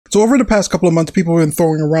So over the past couple of months, people have been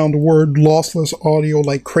throwing around the word lossless audio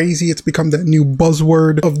like crazy. It's become that new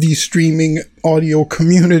buzzword of the streaming audio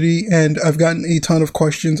community, and I've gotten a ton of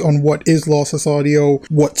questions on what is lossless audio,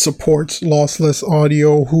 what supports lossless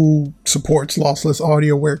audio, who supports lossless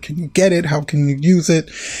audio, where can you get it, how can you use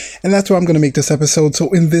it, and that's why I'm going to make this episode. So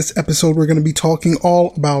in this episode, we're going to be talking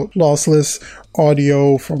all about lossless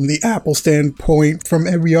audio from the Apple standpoint, from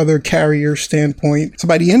every other carrier standpoint. So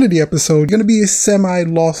by the end of the episode, you're going to be a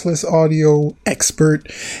semi-lossless audio expert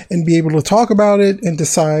and be able to talk about it and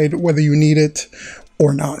decide whether you need it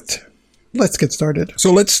or not. Let's get started.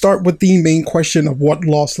 So let's start with the main question of what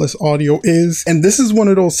lossless audio is. And this is one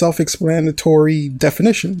of those self-explanatory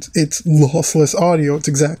definitions. It's lossless audio. It's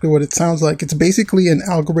exactly what it sounds like. It's basically an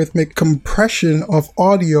algorithmic compression of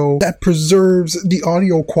audio that preserves the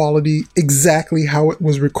audio quality exactly how it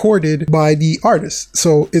was recorded by the artist.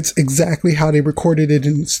 So it's exactly how they recorded it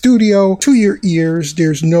in the studio to your ears.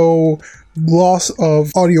 There's no loss of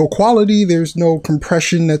audio quality. There's no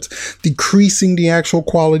compression that's decreasing the actual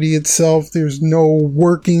quality itself. There's no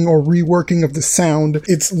working or reworking of the sound.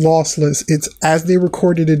 It's lossless. It's as they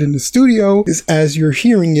recorded it in the studio, is as you're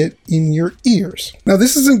hearing it in your ears. Now,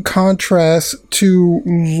 this is in contrast to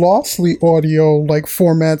lossy audio like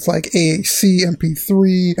formats like AAC,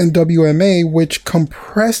 MP3, and WMA, which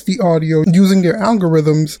compress the audio using their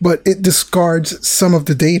algorithms, but it discards some of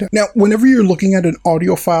the data. Now, whenever you're looking at an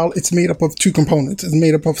audio file, it's made up of two components. It's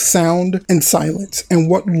made up of sound and silence. And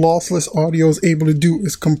what lossless audio is able to do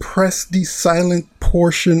is compress the silent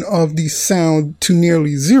portion of the sound to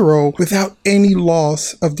nearly zero without any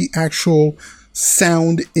loss of the actual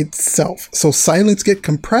sound itself. So silence gets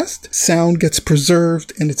compressed, sound gets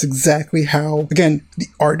preserved, and it's exactly how, again, the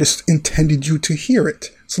artist intended you to hear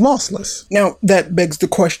it. It's lossless. Now, that begs the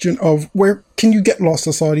question of where can you get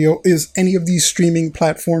lossless audio? Is any of these streaming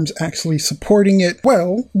platforms actually supporting it?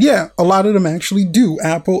 Well, yeah, a lot of them actually do.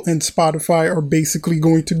 Apple and Spotify are basically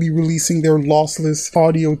going to be releasing their lossless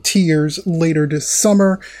audio tiers later this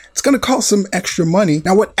summer. It's going to cost some extra money.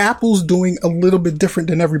 Now, what Apple's doing a little bit different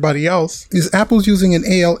than everybody else is Apple's using an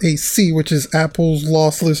ALAC, which is Apple's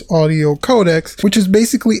lossless audio codecs, which is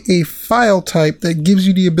basically a file type that gives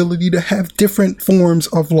you the ability to have different forms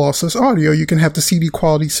of lossless audio. You can have the CD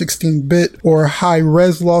quality 16-bit or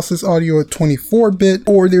high-res lossless audio at 24-bit,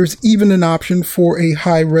 or there's even an option for a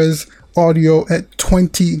high-res audio at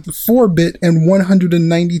 24-bit and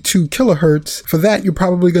 192 kilohertz. For that, you're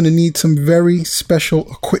probably going to need some very special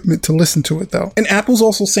equipment to listen to it, though. And Apple's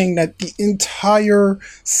also saying that the entire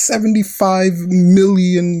 75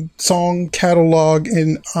 million song catalog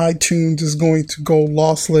in iTunes is going to go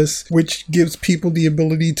lossless, which gives people the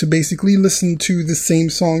ability to basically listen to the same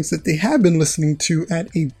songs that they have been listening to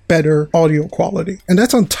at a better audio quality. And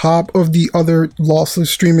that's on top of the other lossless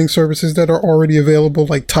streaming services that are already available,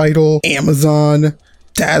 like Tidal, Amazon,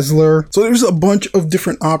 Dazzler. So there's a bunch of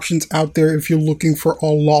different options out there if you're looking for a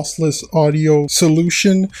lossless audio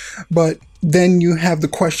solution. But then you have the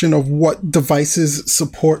question of what devices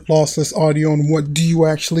support lossless audio and what do you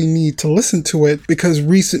actually need to listen to it, because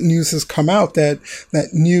recent news has come out that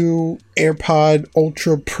new AirPod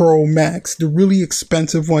Ultra Pro Max, the really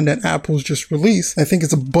expensive one that Apple's just released, I think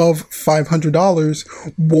it's above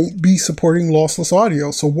 $500, won't be supporting lossless audio.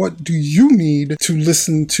 So what do you need to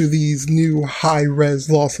listen to these new high-res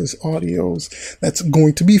lossless audios that's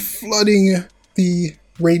going to be flooding the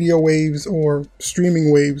radio waves or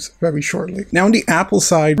streaming waves very shortly? Now, on the Apple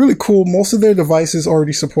side, really cool, most of their devices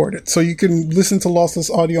already support it. So you can listen to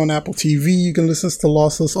lossless audio on Apple TV, you can listen to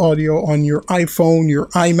lossless audio on your iPhone, your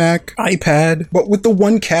iMac, iPad, but with the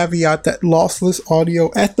one caveat that lossless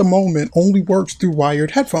audio at the moment only works through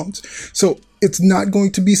wired headphones. So it's not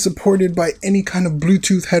going to be supported by any kind of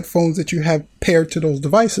Bluetooth headphones that you have paired to those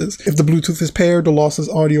devices. If the Bluetooth is paired, the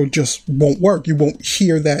lossless audio just won't work. You won't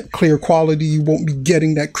hear that clear quality. You won't be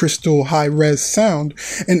getting that crystal high-res sound.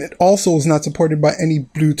 And it also is not supported by any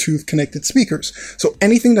Bluetooth connected speakers. So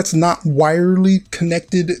anything that's not wirely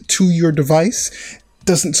connected to your device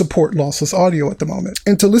doesn't support lossless audio at the moment.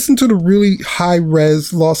 And to listen to the really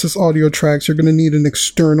high-res lossless audio tracks, you're going to need an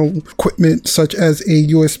external equipment such as a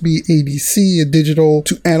USB ADC, a digital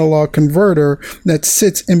to analog converter that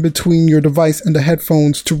sits in between your device and the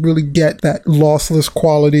headphones to really get that lossless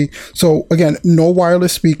quality. So again, no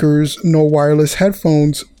wireless speakers, no wireless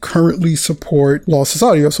headphones currently support lossless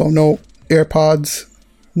audio. So no AirPods,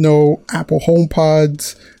 no Apple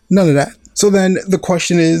HomePods, none of that. So then the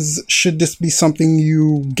question is, should this be something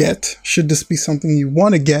you get? Should this be something you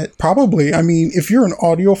want to get? Probably. I mean, if you're an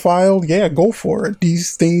audiophile, yeah, go for it.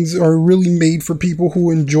 These things are really made for people who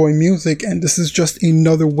enjoy music, and this is just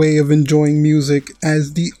another way of enjoying music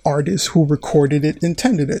as the artist who recorded it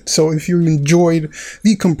intended it. So if you enjoyed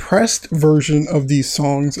the compressed version of these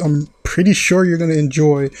songs, I'm pretty sure you're going to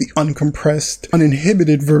enjoy the uncompressed,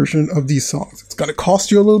 uninhibited version of these songs. It's going to cost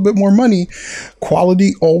you a little bit more money.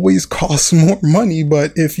 Quality always costs more money,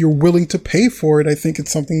 but if you're willing to pay for it, I think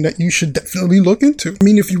it's something that you should definitely look into. I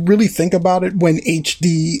mean, if you really think about it, when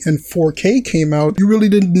HD and 4K came out, you really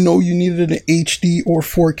didn't know you needed an HD or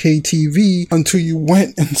 4K TV until you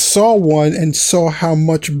went and saw one and saw how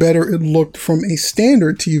much better it looked from a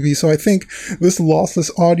standard TV. So I think this lossless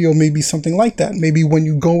audio may be something like that. Maybe when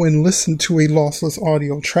you go and listen to a lossless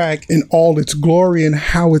audio track in all its glory and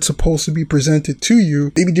how it's supposed to be presented to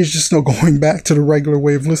you, maybe there's just no going back to the regular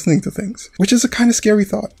way of listening to things, which is a kind of scary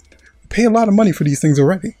thought. Pay a lot of money for these things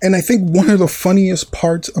already. And I think one of the funniest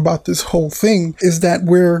parts about this whole thing is that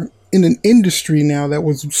we're in an industry now that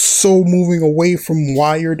was so moving away from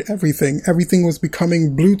wired everything. Everything was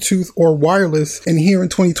becoming Bluetooth or wireless. And here in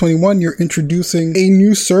 2021, you're introducing a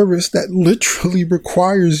new service that literally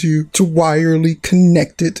requires you to wirely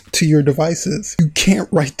connect it to your devices. You can't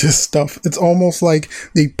write this stuff. It's almost like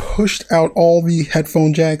they pushed out all the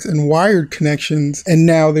headphone jacks and wired connections, and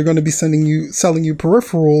now they're going to be selling you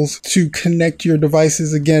peripherals to connect your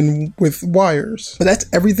devices again with wires. But that's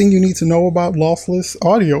everything you need to know about lossless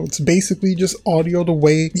audio. It's basically just audio the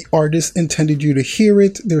way the artist intended you to hear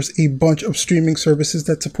it. There's a bunch of streaming services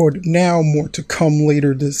that support it now, more to come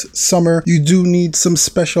later this summer. You do need some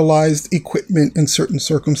specialized equipment in certain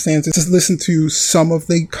circumstances to listen to some of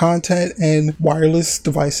the content, and wireless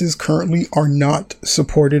devices currently are not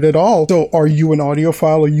supported at all. So are you an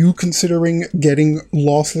audiophile? Are you considering getting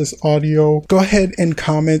lossless audio? Go ahead and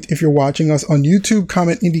comment if you're watching us on YouTube.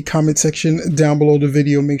 Comment in the comment section down below the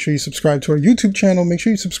video. Make sure you subscribe to our YouTube channel. Make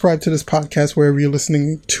sure you subscribe to this podcast wherever you're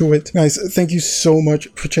listening to it. Guys, thank you so much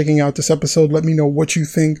for checking out this episode. Let me know what you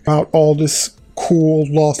think about all this cool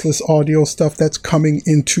lossless audio stuff that's coming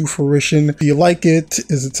into fruition. Do you like it?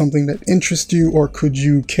 Is it something that interests you, or could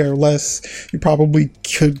you care less? You probably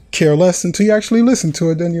could care less until you actually listen to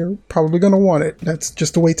it, then you're probably going to want it. That's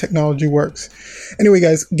just the way technology works. Anyway,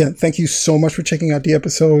 guys, again, thank you so much for checking out the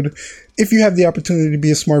episode. If you have the opportunity to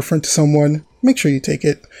be a smart friend to someone, make sure you take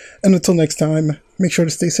it. And until next time, make sure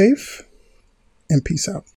to stay safe and peace out.